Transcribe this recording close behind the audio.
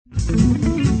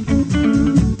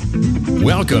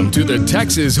Welcome to the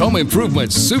Texas Home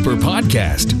Improvement Super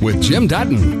Podcast with Jim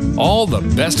Dutton. All the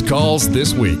best calls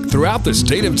this week throughout the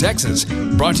state of Texas.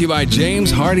 Brought to you by James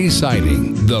Hardy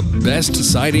Siding, the best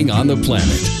siding on the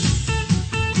planet.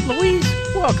 Louise,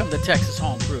 welcome to Texas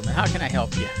Home Improvement. How can I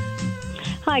help you?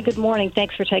 Hi, good morning.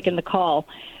 Thanks for taking the call.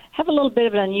 Have a little bit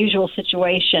of an unusual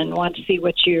situation. Want to see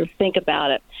what you think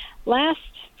about it. Last,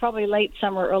 probably late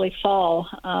summer, early fall,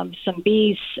 some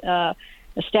bees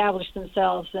established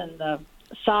themselves in the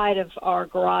side of our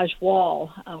garage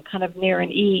wall, kind of near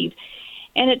an eave.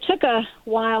 And it took a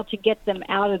while to get them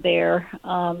out of there,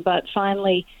 but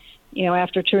finally,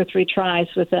 after 2 or 3 tries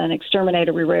with an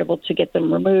exterminator, we were able to get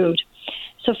them removed.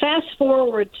 So fast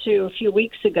forward to a few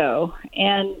weeks ago,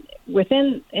 and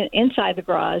inside the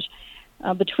garage,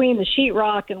 between the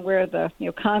sheetrock and where the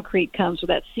concrete comes, where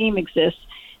that seam exists,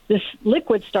 this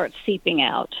liquid starts seeping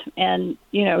out. And,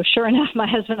 sure enough, my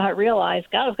husband and I realized,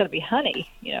 God, it's going to be honey,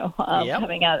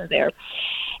 coming out of there.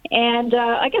 And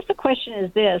I guess the question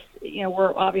is this,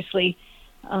 we're obviously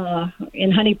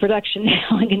in honey production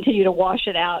now and continue to wash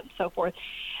it out and so forth.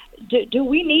 Do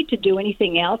we need to do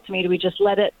anything else? I mean, do we just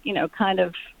let it, kind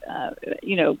of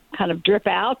drip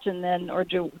out, and then, or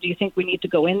do you think we need to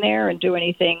go in there and do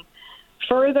anything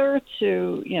further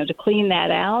to clean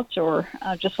that out, or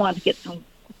just wanted to get some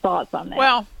thoughts on that?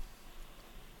 Well,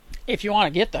 if you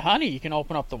want to get the honey, you can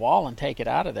open up the wall and take it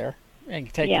out of there,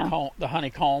 and take the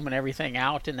honeycomb and everything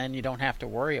out, and then you don't have to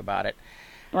worry about it.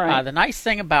 Right. The nice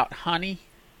thing about honey,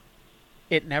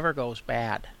 it never goes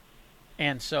bad.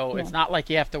 And so it's not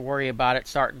like you have to worry about it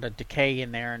starting to decay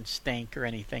in there and stink or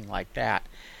anything like that.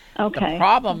 Okay. The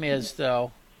problem is,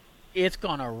 though, it's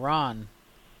going to run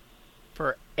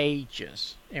for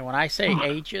ages. And when I say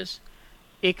ages,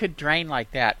 it could drain like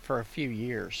that for a few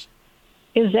years.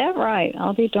 Is that right?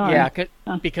 I'll be darned.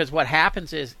 Yeah, because what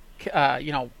happens is,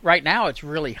 right now it's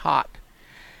really hot.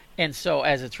 And so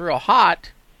as it's real hot,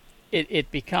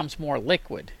 it becomes more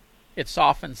liquid. It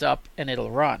softens up and it'll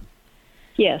run.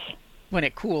 Yes. When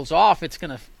it cools off, it's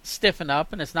going to stiffen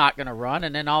up and it's not going to run.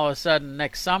 And then all of a sudden,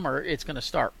 next summer, it's going to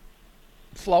start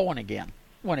flowing again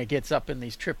when it gets up in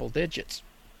these triple digits.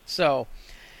 So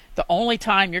the only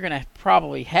time you're going to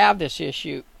probably have this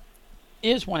issue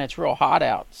is when it's real hot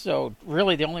out. So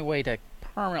really the only way to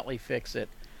permanently fix it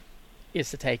is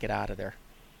to take it out of there.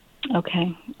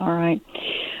 Okay. All right.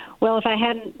 Well, if I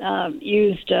hadn't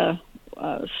used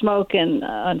smoke and,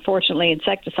 unfortunately,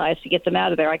 insecticides to get them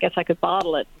out of there, I guess I could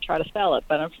bottle it and try to sell it.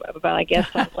 But I guess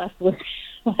I'm left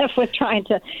with trying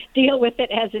to deal with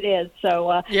it as it is.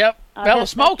 So yep. Well, the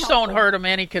smokes don't hurt them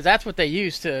any, because that's what they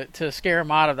use to scare them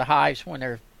out of the hives when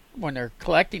they're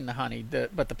collecting the honey.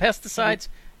 But the pesticides,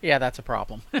 that's a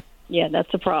problem. Yeah,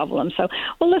 that's a problem. So,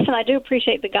 well, listen, I do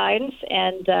appreciate the guidance,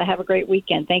 and have a great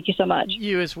weekend. Thank you so much.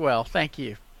 You as well. Thank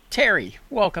you. Terry,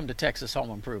 welcome to Texas Home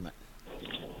Improvement.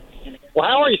 Well,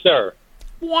 how are you, sir?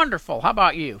 Wonderful. How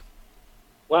about you?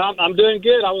 Well, I'm doing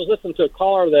good. I was listening to a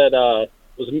caller that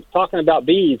was talking about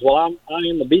bees. Well, I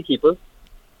am a beekeeper,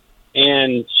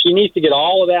 and she needs to get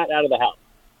all of that out of the house.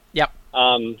 Yep.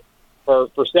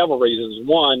 For several reasons.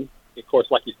 One, of course,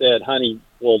 like you said, honey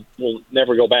will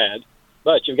never go bad.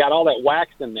 But you've got all that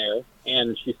wax in there,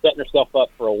 and she's setting herself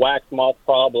up for a wax moth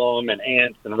problem and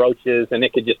ants and roaches, and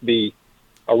it could just be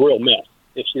a real mess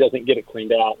if she doesn't get it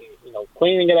cleaned out.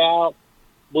 Cleaning it out,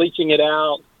 bleaching it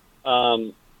out.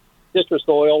 Citrus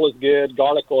oil is good,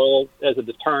 garlic oil as a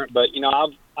deterrent. But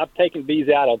I've taken bees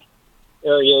out of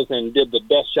areas and did the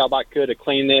best job I could to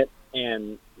clean it.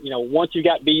 And once you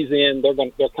got bees in,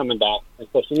 they're coming back. And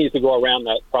so she needs to go around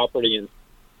that property and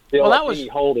fill up any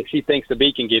hole that she thinks the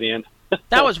bee can get in.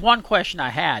 That was one question I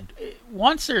had.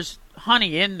 Once there's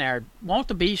honey in there, won't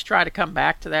the bees try to come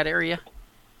back to that area?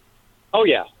 Oh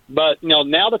yeah, but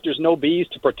now that there's no bees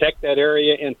to protect that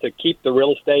area and to keep the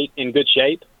real estate in good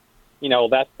shape,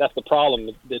 that's the problem.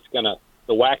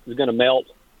 The wax is gonna melt,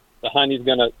 the honey's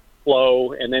gonna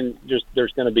flow, and then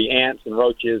there's gonna be ants and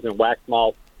roaches and wax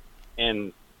moths.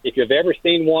 And if you've ever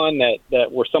seen one that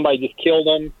where somebody just killed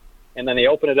them and then they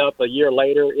open it up a year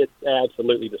later, it's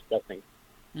absolutely disgusting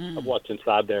of what's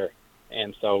inside there.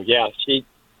 And so she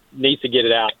needs to get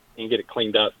it out and get it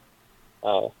cleaned up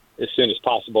as soon as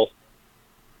possible.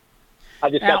 I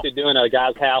just got to doing a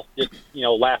guy's house just,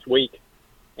 last week,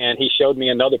 and he showed me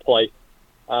another place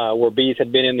where bees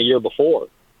had been in the year before.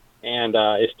 And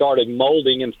it started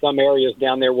molding in some areas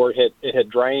down there where it had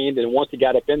drained, and once he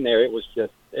got up in there, it was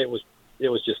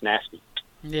just nasty.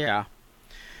 Yeah.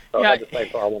 So that's the same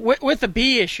problem. With the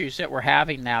bee issues that we're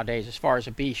having nowadays, as far as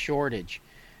a bee shortage,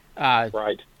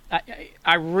 right.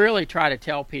 I really try to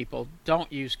tell people,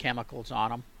 don't use chemicals on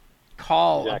them.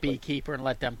 call Exactly. a beekeeper and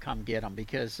let them come get them,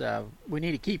 because we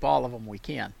need to keep all of them we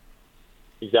can.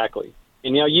 Exactly.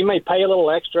 And you may pay a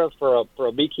little extra for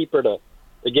a beekeeper to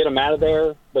get them out of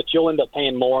there, but you'll end up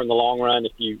paying more in the long run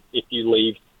if you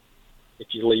leave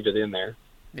it in there.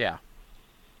 Yeah.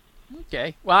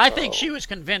 Okay. Well, I think she was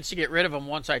convinced to get rid of them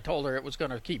once I told her it was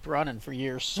going to keep running for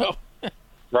years. So.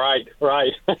 Right.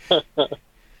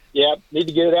 Yeah, need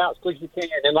to get it out as quick as you can.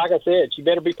 And like I said, she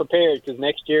better be prepared, because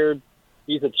next year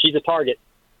she's a target.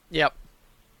 Yep.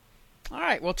 All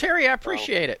right. Well, Terry, I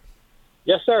appreciate it.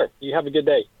 Yes, sir. You have a good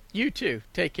day. You too.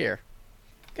 Take care.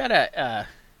 Got a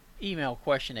email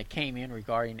question that came in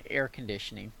regarding air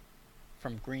conditioning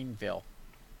from Greenville.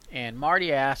 And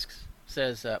Marty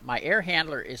says, my air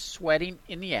handler is sweating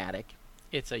in the attic.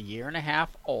 It's a 1.5-year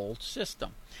old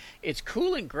system. It's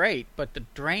cooling great, but the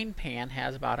drain pan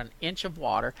has about 1 inch of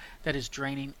water that is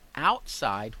draining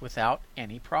outside without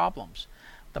any problems.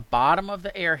 The bottom of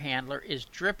the air handler is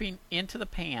dripping into the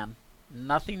pan.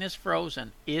 Nothing is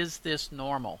frozen. Is this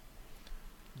normal?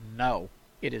 No,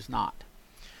 it is not.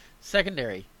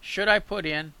 Secondary, should I put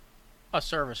in a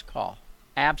service call?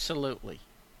 Absolutely.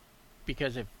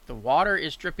 Because if the water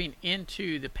is dripping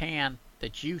into the pan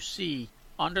that you see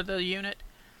under the unit,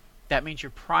 that means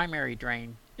your primary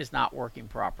drain is not working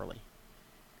properly.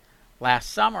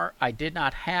 Last summer, I did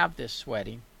not have this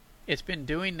sweating. It's been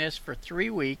doing this for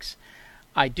 3 weeks.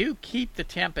 I do keep the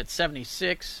temp at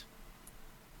 76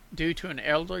 due to an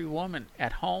elderly woman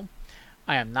at home.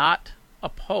 I am not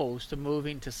opposed to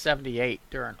moving to 78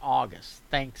 during August.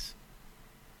 Thanks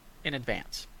in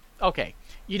advance. Okay,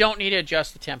 you don't need to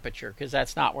adjust the temperature, because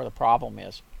that's not where the problem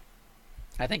is.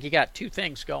 I think you got 2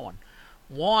 things going.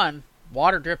 One,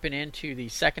 water dripping into the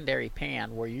secondary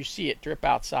pan where you see it drip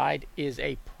outside is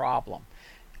a problem.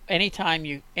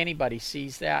 Anytime anybody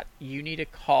sees that, you need to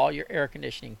call your air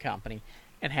conditioning company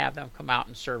and have them come out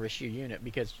and service your unit,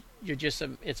 because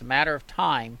it's a matter of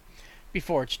time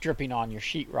before it's dripping on your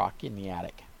sheetrock in the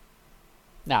attic.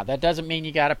 Now, that doesn't mean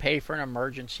you got to pay for an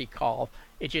emergency call.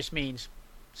 It just means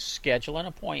schedule an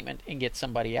appointment and get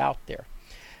somebody out there.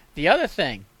 The other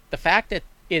thing, the fact that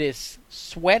it is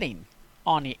sweating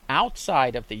on the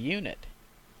outside of the unit,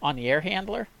 on the air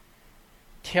handler,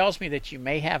 tells me that you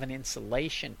may have an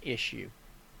insulation issue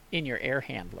in your air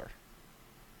handler,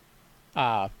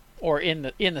 or in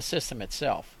the system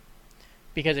itself,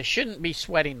 because it shouldn't be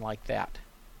sweating like that.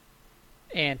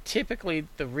 And typically,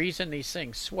 the reason these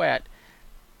things sweat,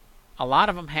 a lot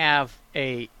of them have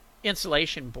a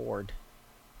insulation board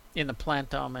in the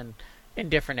plenum and in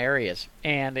different areas.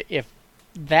 And if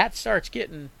that starts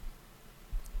getting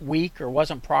weak or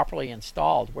wasn't properly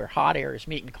installed, where hot air is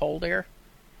meeting cold air,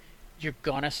 you're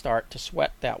going to start to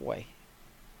sweat that way.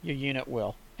 Your unit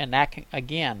will. And that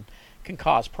can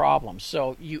cause problems.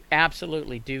 So you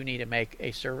absolutely do need to make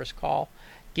a service call.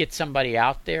 Get somebody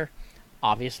out there.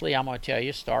 Obviously, I'm going to tell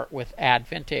you, start with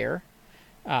Advent Air.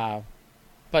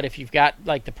 But if you've got,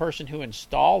 like, the person who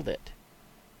installed it,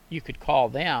 you could call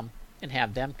them and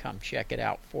have them come check it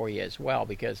out for you as well,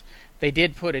 because they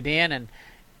did put it in, and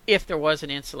if there was an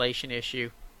insulation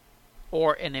issue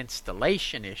or an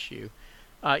installation issue,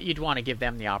 you'd want to give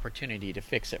them the opportunity to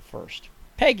fix it first.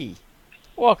 Peggy,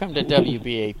 welcome to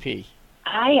WBAP.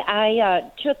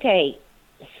 I took a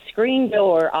screen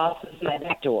door off of my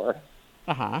back door.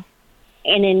 Uh-huh.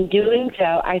 And in doing so,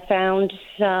 I found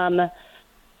some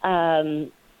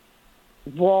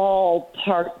wall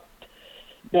part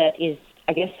that is,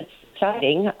 I guess it's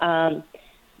siding,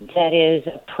 that is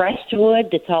pressed wood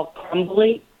that's all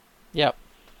crumbly. Yep.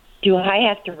 Do I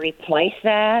have to replace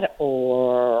that,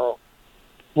 or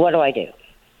what do I do?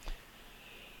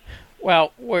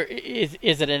 Well, is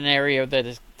it an area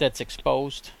that's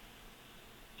exposed,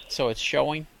 so it's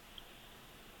showing?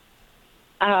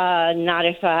 Not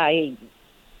if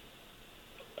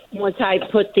once I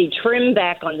put the trim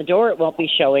back on the door, it won't be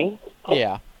showing.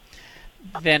 Yeah.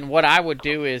 Then what I would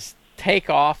do is take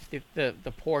off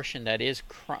the portion that is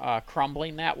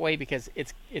crumbling that way, because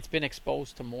it's been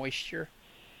exposed to moisture.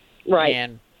 Right.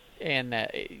 And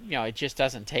it just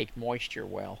doesn't take moisture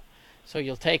well. So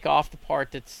you'll take off the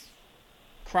part that's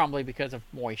crumbly because of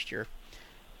moisture.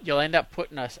 You'll end up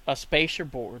putting a spacer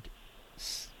board.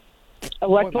 A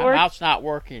what board? My mouth's not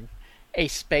working. A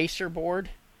spacer board.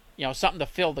 Something to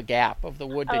fill the gap of the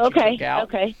wood that you took out.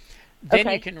 Okay. Then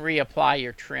you can reapply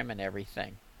your trim and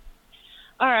everything.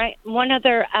 All right. One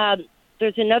other,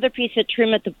 there's another piece of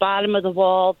trim at the bottom of the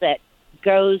wall that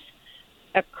goes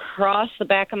across the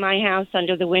back of my house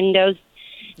under the windows.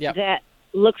 Yep. That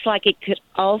looks like it could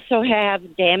also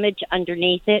have damage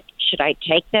underneath it. Should I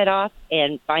take that off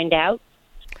and find out?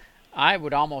 I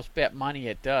would almost bet money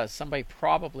it does. Somebody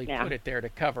probably Yeah. put it there to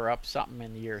cover up something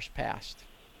in the years past.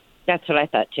 That's what I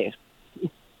thought too.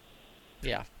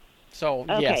 Yeah. So,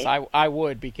 Okay. yes, I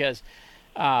would, because,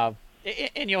 and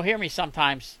you'll hear me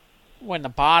sometimes when the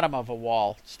bottom of a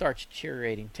wall starts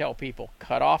deteriorating, tell people,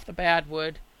 cut off the bad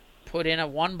wood, put in a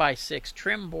 1x6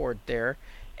 trim board there,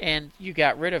 and you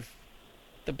got rid of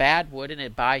the bad wood, and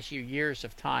it buys you years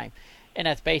of time. And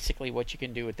that's basically what you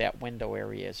can do with that window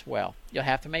area as well. You'll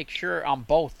have to make sure on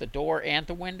both the door and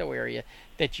the window area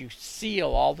that you seal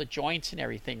all the joints and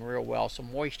everything real well so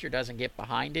moisture doesn't get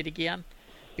behind it again,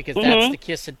 because that's the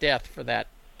kiss of death for that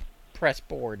press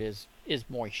board is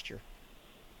moisture.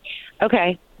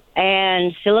 Okay.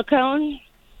 And silicone?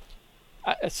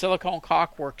 A silicone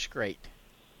caulk works great.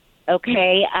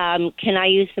 Okay. Can I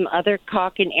use some other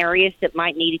caulk in areas that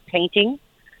might need painting?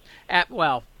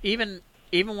 Well, even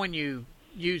when you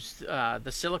use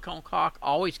the silicone caulk,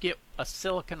 always get a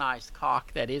siliconized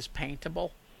caulk that is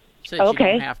paintable, so that you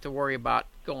don't have to worry about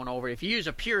going over it. If you use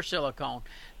a pure silicone,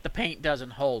 the paint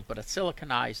doesn't hold, but a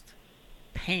siliconized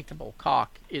paintable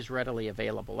caulk is readily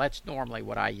available. That's normally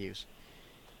what I use.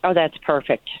 Oh, that's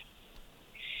perfect.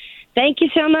 Thank you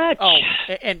so much. Oh,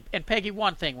 and Peggy,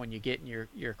 one thing when you get in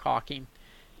your caulking,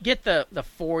 get the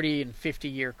 40 and 50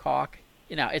 year caulk.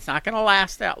 It's not going to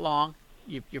last that long.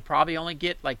 You probably only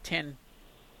get like 10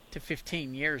 to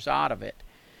 15 years out of it.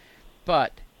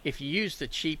 But if you use the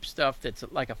cheap stuff that's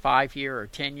like a 5-year or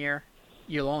 10-year,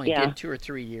 you'll only get 2 or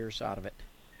 3 years out of it.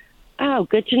 Oh,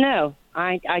 good to know.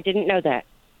 I didn't know that.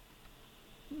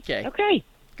 Okay.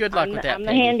 Good luck with that, I'm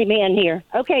Peggy. the handyman here.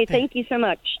 Okay, thank you so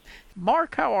much.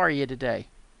 Mark, how are you today?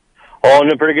 Oh, I'm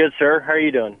doing pretty good, sir. How are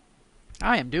you doing?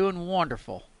 I am doing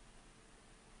wonderful.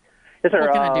 Yes, sir.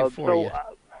 What can I do for you?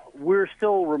 We're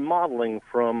still remodeling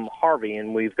from Harvey,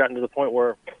 and we've gotten to the point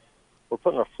where we're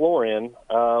putting our floor in.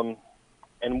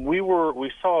 And we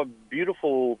saw a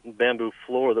beautiful bamboo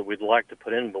floor that we'd like to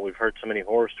put in, but we've heard so many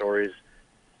horror stories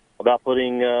about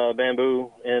putting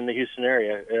bamboo in the Houston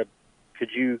area. Could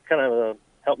you kind of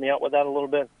help me out with that a little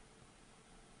bit?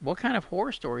 What kind of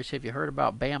horror stories have you heard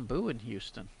about bamboo in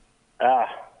Houston?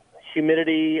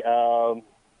 Humidity,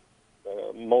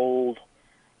 mold,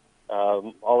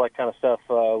 all that kind of stuff.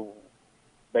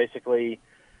 Basically,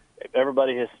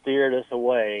 everybody has steered us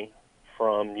away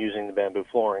from using the bamboo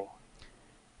flooring.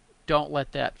 Don't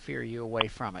let that fear you away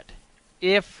from it.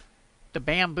 If the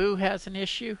bamboo has an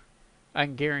issue, I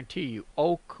can guarantee you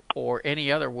oak or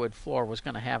any other wood floor was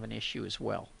going to have an issue as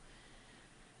well.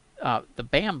 The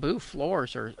bamboo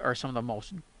floors are some of the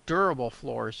most durable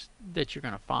floors that you're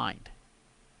going to find.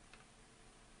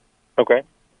 Okay.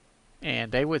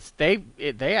 And they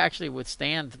actually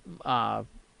withstand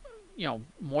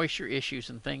moisture issues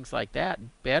and things like that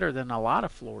better than a lot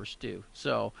of floors do.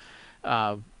 So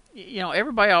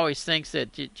everybody always thinks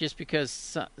that just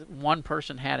because one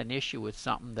person had an issue with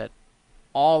something that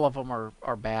all of them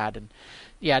are bad. And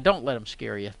don't let them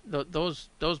scare you. Those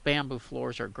bamboo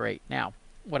floors are great. Now,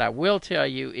 what I will tell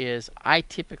you is I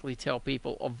typically tell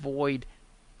people avoid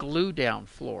glue down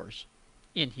floors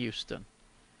in Houston.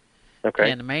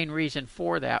 Okay. And the main reason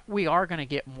for that, we are going to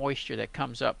get moisture that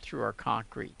comes up through our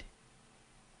concrete.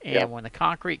 And when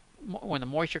the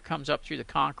moisture comes up through the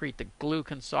concrete, the glue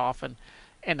can soften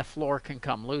and the floor can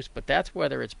come loose. But that's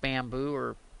whether it's bamboo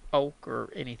or oak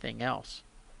or anything else.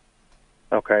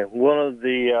 Okay. One of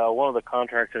the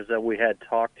contractors that we had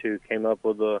talked to came up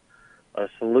with a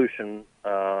solution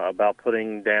about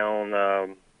putting down a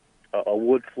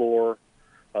wood floor,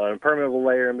 an impermeable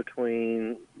layer in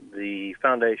between the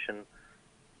foundation,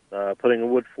 putting a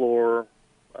wood floor,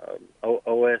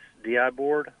 OSDI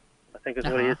board, I think is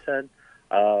what he had said,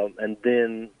 and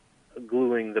then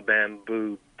gluing the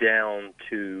bamboo down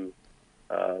to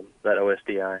that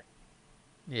OSDI.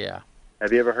 Yeah.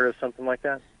 Have you ever heard of something like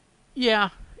that? Yeah,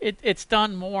 it's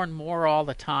done more and more all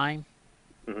the time.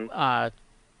 Mm-hmm.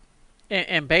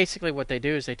 And basically what they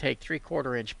do is they take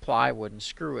 3/4-inch plywood and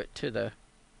screw it to the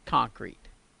concrete.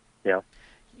 Yeah.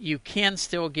 You can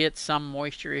still get some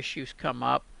moisture issues come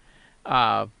up.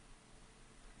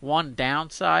 One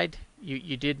downside,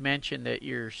 you did mention that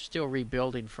you're still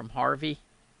rebuilding from Harvey.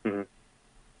 Mm-hmm.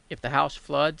 If the house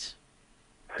floods,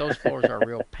 those floors are a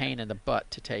real pain in the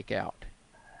butt to take out.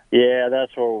 Yeah,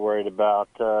 that's what we're worried about.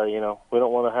 We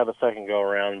don't want to have a second go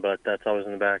around, but that's always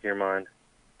in the back of your mind.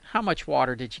 How much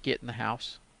water did you get in the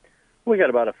house? We got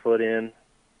about a foot in.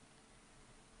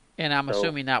 And I'm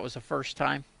assuming that was the first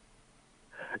time?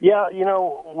 Yeah,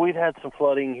 we'd had some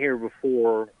flooding here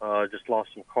before, just lost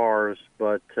some cars,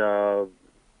 but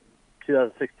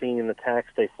 2016 the tax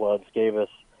day floods gave us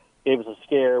a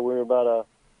scare. We were about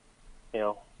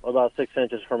about 6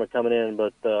 inches from it coming in,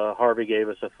 but Harvey gave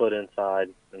us a foot inside,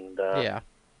 and yeah,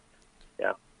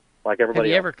 like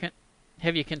everybody else.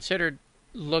 Have you considered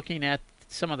looking at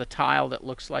some of the tile that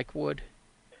looks like wood?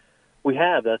 We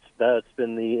have. That's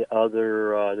been the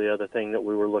other thing that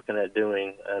we were looking at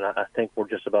doing, and I think we're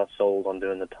just about sold on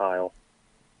doing the tile.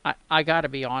 I got to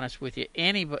be honest with you.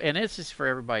 Anybody, and this is for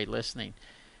everybody listening.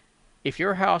 If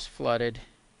your house flooded,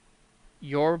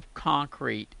 your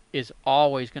concrete is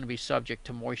always going to be subject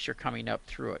to moisture coming up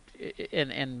through it.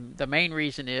 And the main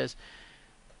reason is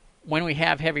when we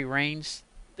have heavy rains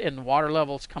and the water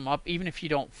levels come up, even if you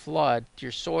don't flood,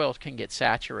 your soils can get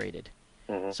saturated.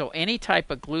 Mm-hmm. So any type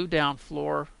of glue down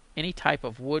floor, any type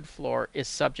of wood floor is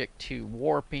subject to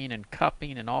warping and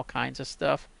cupping and all kinds of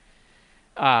stuff.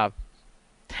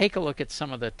 Take a look at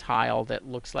some of the tile that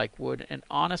looks like wood. And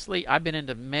honestly, I've been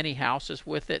into many houses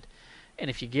with it. And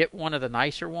if you get one of the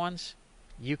nicer ones,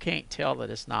 you can't tell that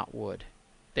it's not wood.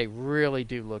 They really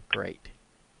do look great.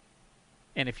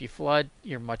 And if you flood,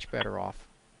 you're much better off.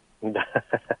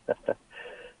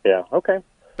 Yeah, okay.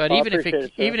 But even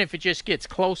if it just gets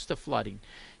close to flooding,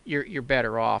 you're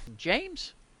better off.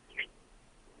 James,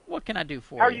 what can I do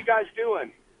for you? How are you guys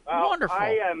doing? Wonderful.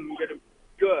 I am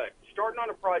good. Starting on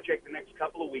a project the next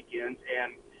couple of weekends,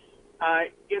 and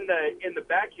in the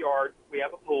backyard we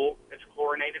have a pool. It's a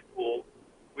chlorinated pool.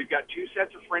 We've got 2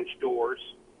 sets of French doors,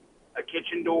 a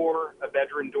kitchen door, a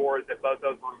bedroom door that both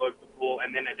overlook the pool,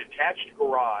 and then a detached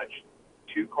garage,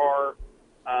 2-car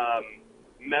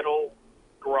metal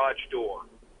garage door.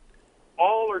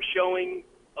 All are showing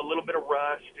a little bit of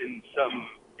rust in some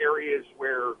areas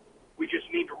where we just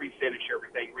need to refinish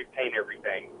everything, repaint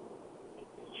everything.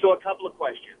 So a couple of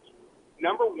questions.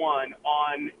 Number one,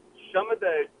 on some of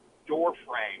the door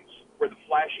frames where the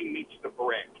flashing meets the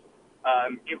brick,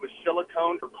 it was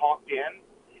siliconed or caulked in,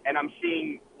 and I'm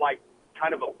seeing like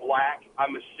kind of a black.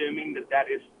 I'm assuming that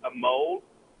is a mold.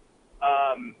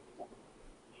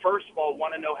 First of all,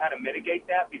 want to know how to mitigate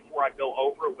that before I go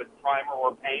over it with primer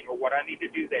or paint or what I need to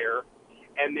do there.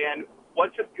 And then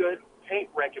what's a good paint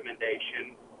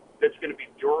recommendation that's going to be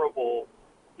durable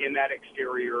in that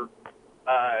exterior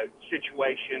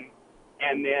situation?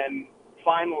 And then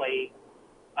finally,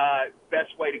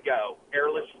 best way to go.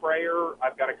 Airless sprayer.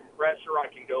 I've got a compressor. I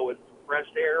can go with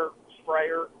compressed air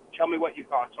sprayer. Tell me what your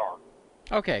thoughts are.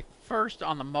 Okay, first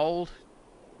on the mold,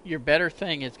 your better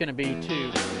thing is going to be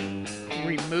to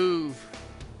remove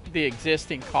the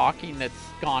existing caulking that's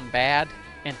gone bad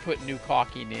and put new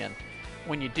caulking in.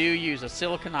 When you do use a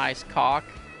siliconized caulk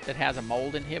that has a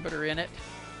mold inhibitor in it,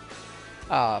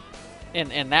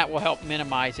 and that will help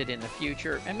minimize it in the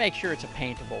future, and make sure it's a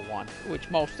paintable one, which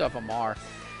most of them are.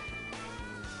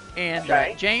 And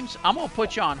Okay. James, I'm going to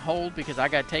put you on hold because I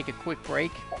got to take a quick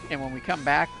break, and when we come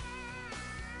back,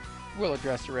 we'll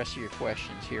address the rest of your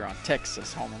questions here on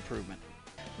Texas Home Improvement.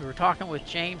 We were talking with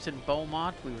James in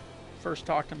Beaumont. We were first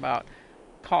talking about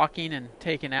caulking and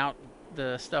taking out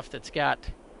the stuff that's got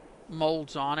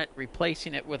molds on it,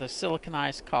 replacing it with a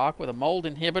siliconized caulk with a mold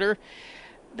inhibitor.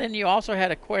 Then you also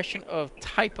had a question of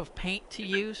type of paint to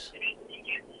use.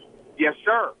 Yes,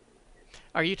 sir.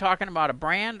 Are you talking about a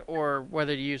brand or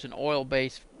whether to use an oil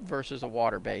base versus a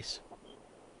water base?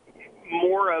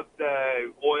 More of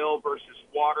the oil versus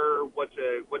water. What's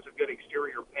a good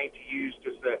exterior paint to use?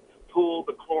 Does the pool,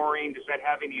 the chlorine, does that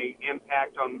have any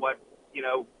impact on what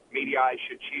media I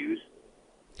should choose?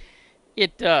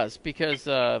 It does, because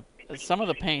some of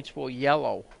the paints will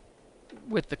yellow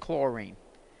with the chlorine.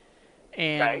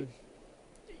 And Okay.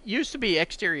 used to be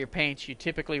exterior paints, you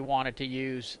typically wanted to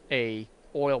use a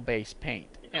oil-based paint,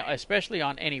 especially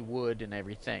on any wood and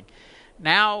everything.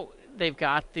 Now they've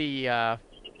got the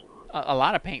a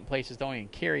lot of paint places don't even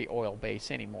carry oil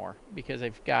base anymore because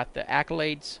they've got the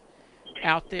Accolades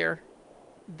out there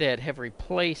that have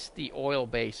replaced the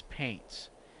oil-based paints.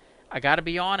 I got to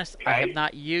be honest, I have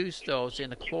not used those in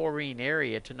the chlorine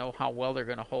area to know how well they're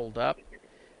going to hold up,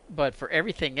 but for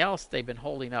everything else, they've been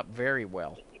holding up very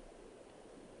well.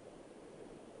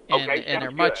 And, Okay, and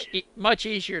they're sounds much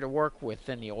easier to work with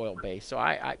than the oil base. So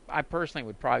I personally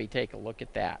would probably take a look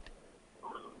at that.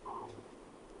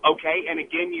 Okay, and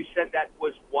again, you said that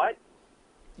was what?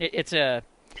 It's a,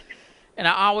 and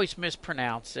I always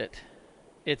mispronounce it.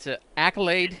 It's a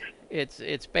Accolade.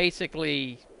 It's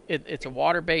basically it's a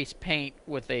water-based paint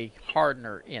with a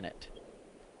hardener in it.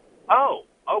 Oh,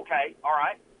 okay, all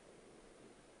right.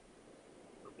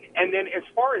 And then as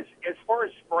far as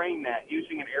spraying that,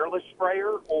 using an airless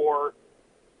sprayer, or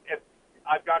if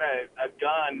I've got a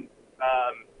gun.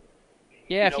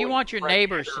 Yeah, if you and want your spray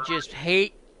neighbors it, to just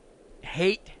hate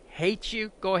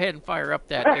you, go ahead and fire up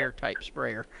that air type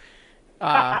sprayer.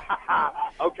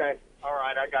 Okay. All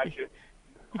right, I got you.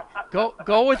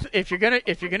 Go with if you're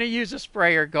gonna use a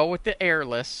sprayer, go with the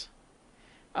airless.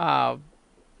 And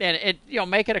it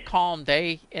make it a calm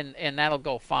day, and that'll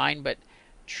go fine. But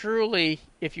truly,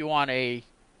 if you want a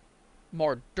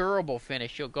more durable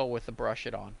finish, you'll go with the Brush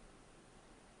It On.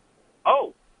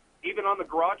 Oh, even on the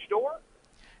garage door?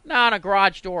 No, on a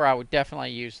garage door, I would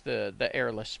definitely use the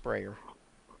airless sprayer.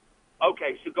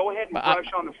 Okay, so go ahead and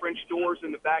brush on the French doors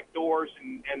and the back doors,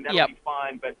 and that'll be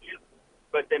fine.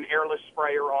 But then airless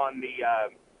sprayer on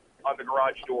the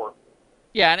garage door.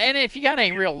 Yeah, and if you got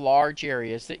any real large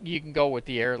areas, that you can go with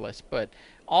the airless. But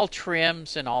all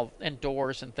trims and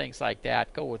doors and things like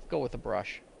that, go with the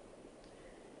brush.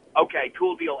 Okay,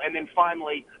 cool deal. And then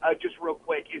finally, just real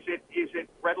quick, is it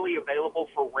readily available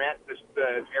for rent,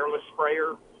 the airless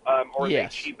sprayer, or are they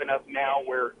cheap enough now?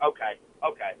 Where okay.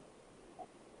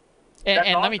 And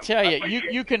awesome. Let me tell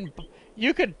you,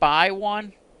 you could buy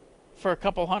one for a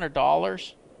couple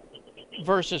 $100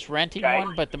 versus renting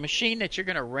one, but the machine that you're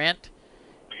going to rent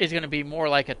is going to be more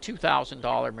like a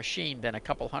 $2,000 machine than a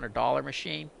couple $100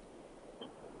 machine,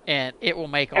 and it will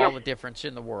make all the difference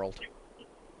in the world.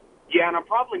 Yeah, and I'm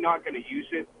probably not going to use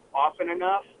it often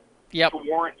enough to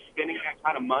warrant spending that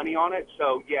kind of money on it.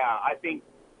 So yeah, I think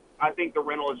the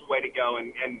rental is the way to go,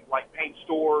 and like paint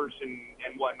stores and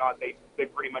whatnot, they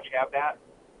pretty much have that.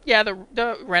 Yeah,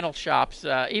 the rental shops,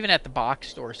 even at the box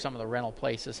stores, some of the rental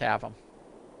places have them.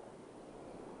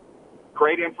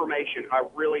 Great information. I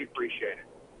really appreciate it.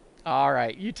 All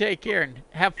right, you take care and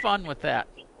have fun with that.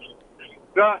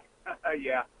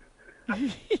 Yeah.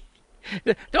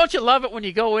 Don't you love it when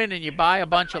you go in and you buy a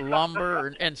bunch of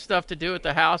lumber and stuff to do at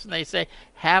the house, and they say,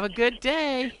 "Have a good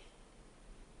day"?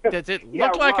 Does it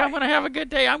look like I'm going to have a good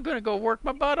day? I'm going to go work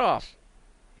my butt off.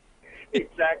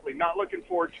 Exactly. Not looking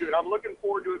forward to it. I'm looking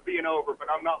forward to it being over, but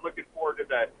I'm not looking forward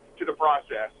to the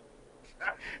process.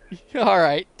 All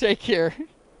right. Take care.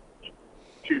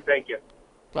 Thank you.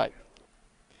 Bye.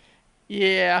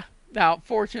 Yeah. Now,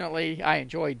 fortunately, I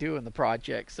enjoy doing the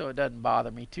project, so it doesn't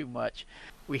bother me too much.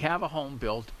 We have a home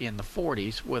built in the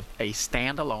 40s with a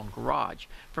standalone garage.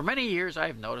 For many years, I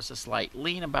have noticed a slight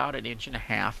lean, about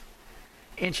 1.5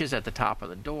 inches at the top of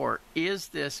the door. Is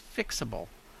this fixable?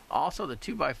 Also, the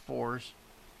 2x4s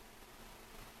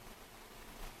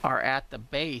are at the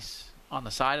base on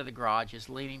the side of the garage, is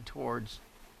leaning towards,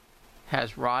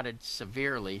 has rotted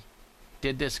severely.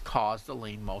 Did this cause the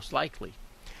lean? Most likely.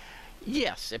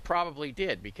 Yes, it probably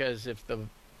did, because if the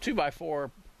 2x4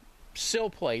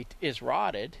 sill plate is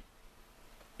rotted,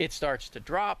 it starts to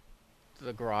drop,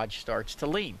 the garage starts to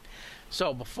lean.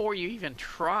 So before you even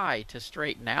try to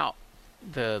straighten out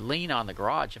the lean on the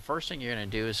garage, the first thing you're going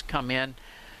to do is come in,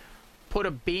 put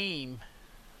a beam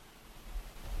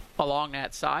along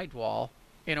that side wall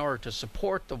in order to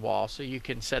support the wall, so you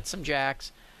can set some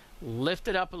jacks, lift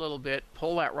it up a little bit,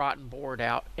 pull that rotten board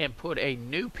out, and put a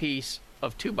new piece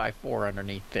of 2x4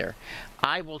 underneath there.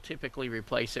 I will typically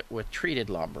replace it with treated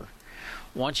lumber.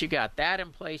 Once you got that in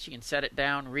place, you can set it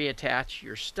down, reattach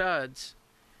your studs.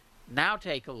 Now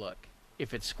take a look.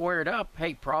 If it's squared up,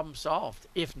 hey, problem solved.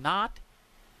 If not,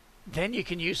 then you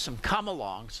can use some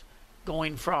come-alongs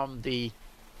going from the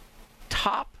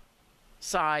top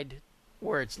side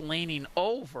where it's leaning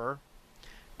over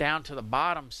down to the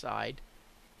bottom side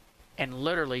and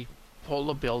literally pull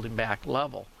the building back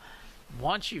level.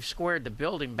 Once you've squared the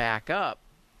building back up,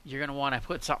 you're going to want to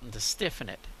put something to stiffen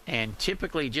it. And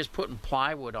typically just putting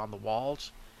plywood on the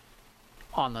walls,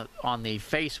 on the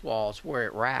face walls where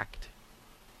it racked,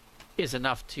 is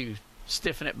enough to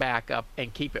stiffen it back up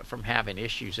and keep it from having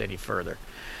issues any further.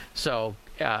 So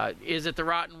is it the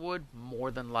rotten wood?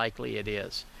 More than likely it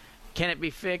is. Can it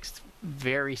be fixed?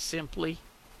 Very simply.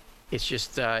 It's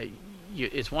just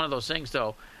it's one of those things,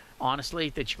 though, honestly,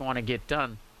 that you want to get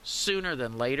done sooner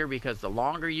than later, because the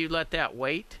longer you let that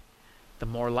wait, the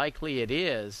more likely it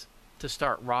is to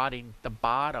start rotting the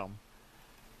bottom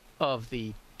of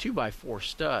the 2x4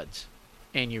 studs.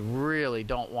 And you really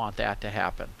don't want that to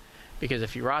happen, because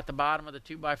if you rot the bottom of the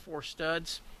 2x4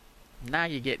 studs, now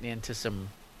you're getting into some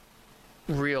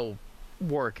real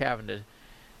work, having to,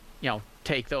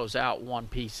 take those out one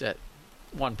piece at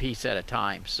a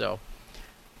time. So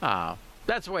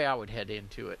that's the way I would head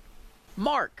into it.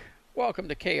 Mark, welcome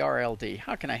to KRLD.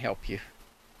 How can I help you?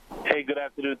 Hey, good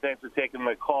afternoon. Thanks for taking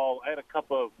my call. I had a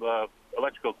couple of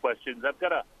electrical questions. I've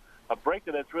got a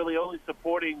breaker that's really only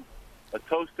supporting a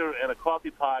toaster and a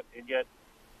coffee pot, and yet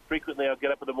frequently I'll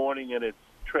get up in the morning and it's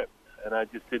tripped. And I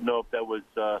just didn't know if there was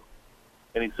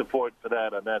any support for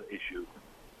that on that issue.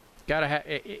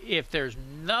 If there's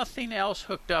nothing else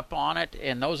hooked up on it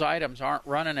and those items aren't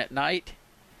running at night,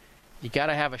 you got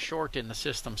to have a short in the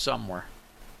system somewhere.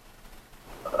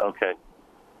 Okay.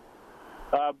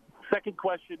 Second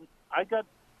question, I got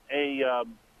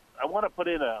I want to put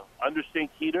in a undersink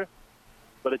heater,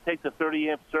 but it takes a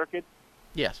 30-amp circuit.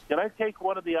 Yes. Can I take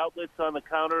one of the outlets on the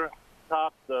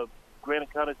countertop, the granite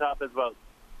countertop has about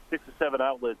 6 or 7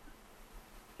 outlets.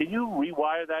 Can you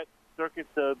rewire that circuit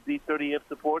to be 30-amp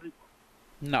supported?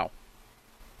 No,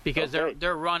 because Okay.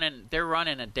 they're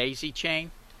running a daisy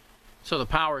chain, so the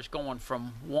power is going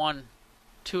from one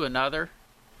to another,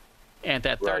 and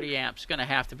that 30 amps is going to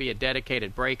have to be a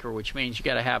dedicated breaker, which means you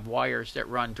got to have wires that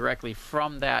run directly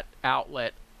from that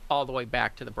outlet all the way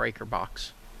back to the breaker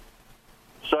box.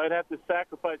 So I'd have to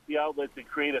sacrifice the outlets and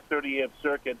create a 30-amp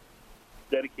circuit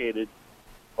dedicated,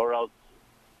 or else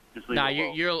just leave Now it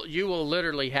alone. you will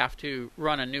literally have to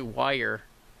run a new wire.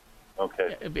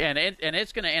 Okay. And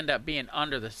it's going to end up being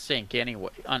under the sink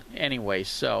anyway.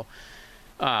 So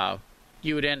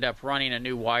you would end up running a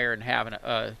new wire and having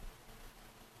a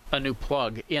new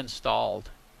plug installed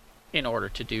in order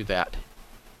to do that.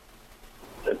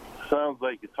 It sounds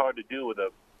like it's hard to do with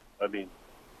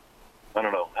I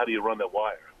don't know. How do you run that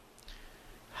wire?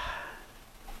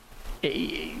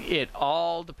 It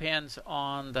all depends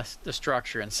on the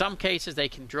structure. In some cases, they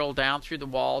can drill down through the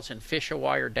walls and fish a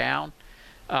wire down,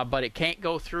 but it can't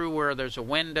go through where there's a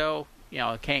window.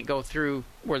 It can't go through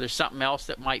where there's something else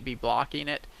that might be blocking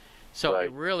it. So Right.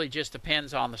 It really just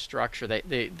depends on the structure.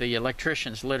 The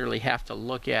electricians literally have to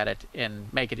look at it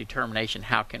and make a determination,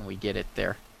 how can we get it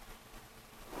there?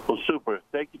 Well, super.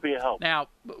 Thank you for your help. Now,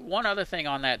 one other thing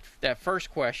on that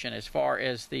first question, as far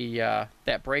as the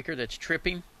that breaker that's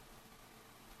tripping,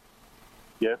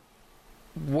 Yes?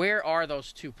 where are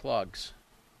those 2 plugs?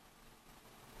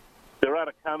 They're on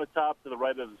a countertop to the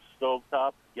right of the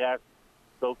stovetop, gas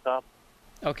stovetop.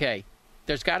 Okay,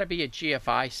 there's got to be a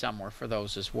GFI somewhere for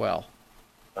those as well.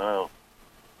 Oh.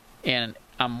 And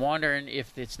I'm wondering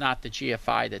if it's not the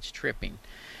GFI that's tripping.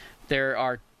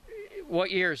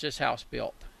 What year is this house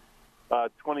built?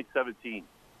 2017.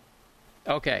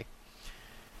 Okay.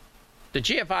 The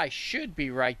GFI should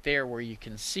be right there where you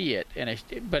can see it,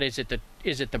 but is it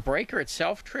the breaker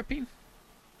itself tripping?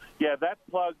 Yeah, that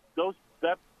plug,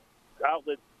 that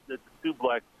outlet, that's a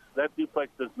duplex. That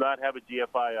duplex does not have a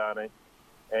GFI on it,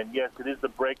 and yes, it is the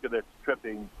breaker that's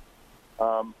tripping.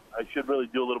 I should really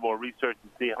do a little more research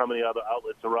and see how many other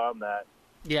outlets are on that.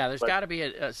 Yeah, there's got to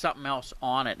be something else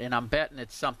on it, and I'm betting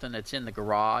it's something that's in the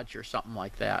garage or something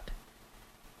like that.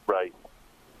 Right.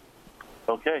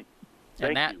 Okay.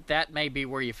 And Thank you. that may be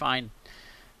where you find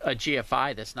a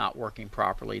GFI that's not working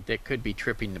properly that could be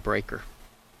tripping the breaker.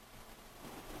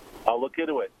 I'll look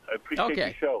into it. I appreciate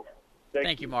your show.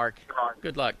 Thank you, Mark.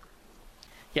 Good luck.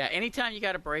 Yeah, anytime you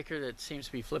got a breaker that seems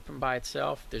to be flipping by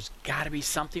itself, there's got to be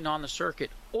something on the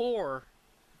circuit, or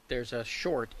there's a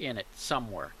short in it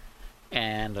somewhere.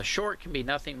 And a short can be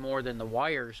nothing more than the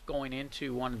wires going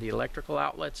into one of the electrical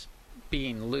outlets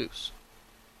being loose.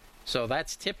 So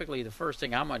that's typically the first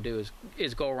thing I'm going to do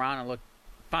is go around and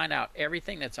find out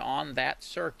everything that's on that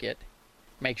circuit,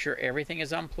 make sure everything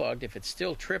is unplugged. If it's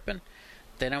still tripping,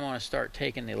 then I want to start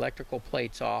taking the electrical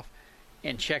plates off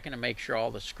and checking to make sure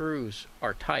all the screws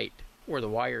are tight where the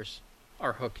wires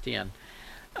are hooked in.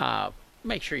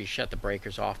 Make sure you shut the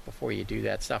breakers off before you do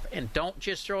that stuff. And don't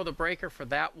just throw the breaker for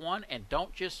that one, and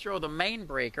don't just throw the main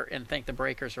breaker and think the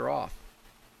breakers are off.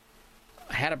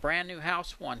 I had a brand new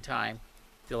house one time.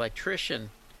 The electrician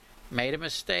made a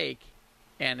mistake,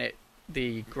 and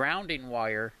the grounding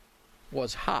wire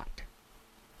was hot,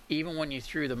 even when you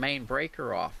threw the main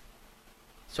breaker off.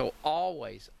 So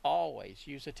always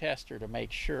use a tester to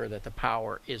make sure that the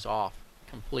power is off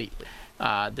completely.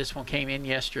 This one came in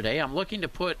yesterday. I'm looking to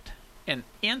put an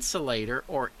insulator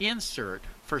or insert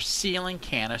for ceiling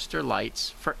canister lights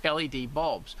for LED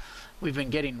bulbs. We've been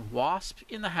getting wasps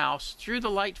in the house through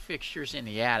the light fixtures in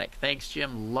the attic. Thanks,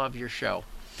 Jim. Love your show.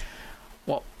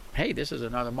 Well, hey, this is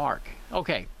another Mark.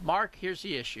 Okay, Mark, here's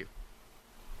the issue.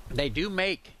 They do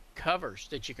make covers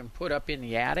that you can put up in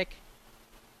the attic,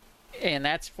 and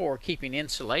that's for keeping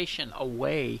insulation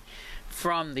away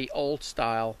from the old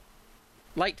style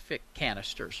light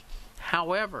canisters.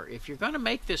 However, if you're going to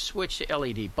make this switch to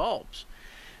LED bulbs,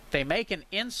 they make an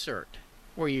insert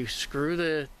where you screw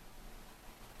the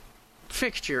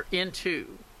fixture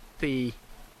into the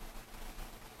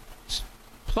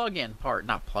plug-in part,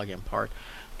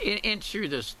 into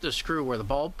the screw where the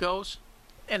bulb goes,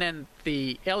 and then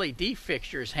the LED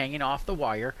fixture is hanging off the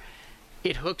wire.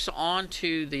 It hooks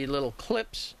onto the little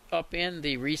clips up in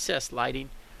the recessed lighting,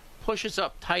 pushes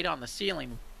up tight on the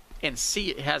ceiling, and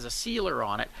it has a sealer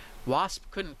on it. Wasp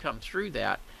couldn't come through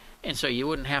that, And so you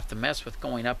wouldn't have to mess with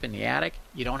going up in the attic.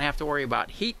 You don't have to worry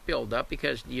about heat buildup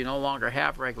because you no longer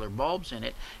have regular bulbs in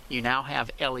it. You now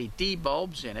have LED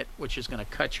bulbs in it, which is going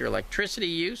to cut your electricity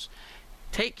use,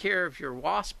 take care of your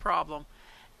wasp problem,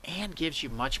 and gives you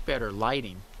much better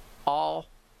lighting, all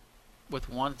with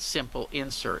one simple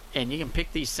insert. And you can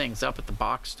pick these things up at the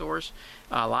box stores.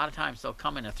 A lot of times they'll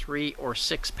come in a 3 or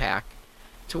 6 pack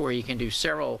to where you can do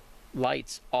several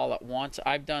lights all at once.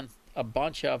 I've done a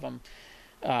bunch of them.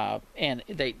 And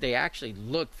they actually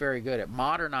look very good. It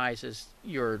modernizes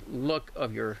your look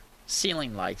of your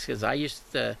ceiling lights, because I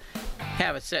used to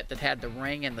have a set that had the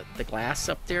ring and the glass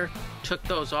up there. Took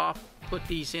those off, put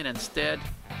these in instead.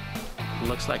 It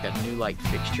looks like a new light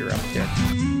fixture up there.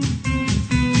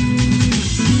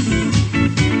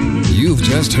 You've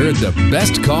just heard the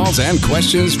best calls and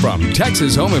questions from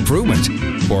Texas Home Improvement.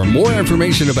 For more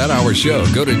information about our show,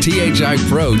 go to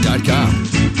thipro.com.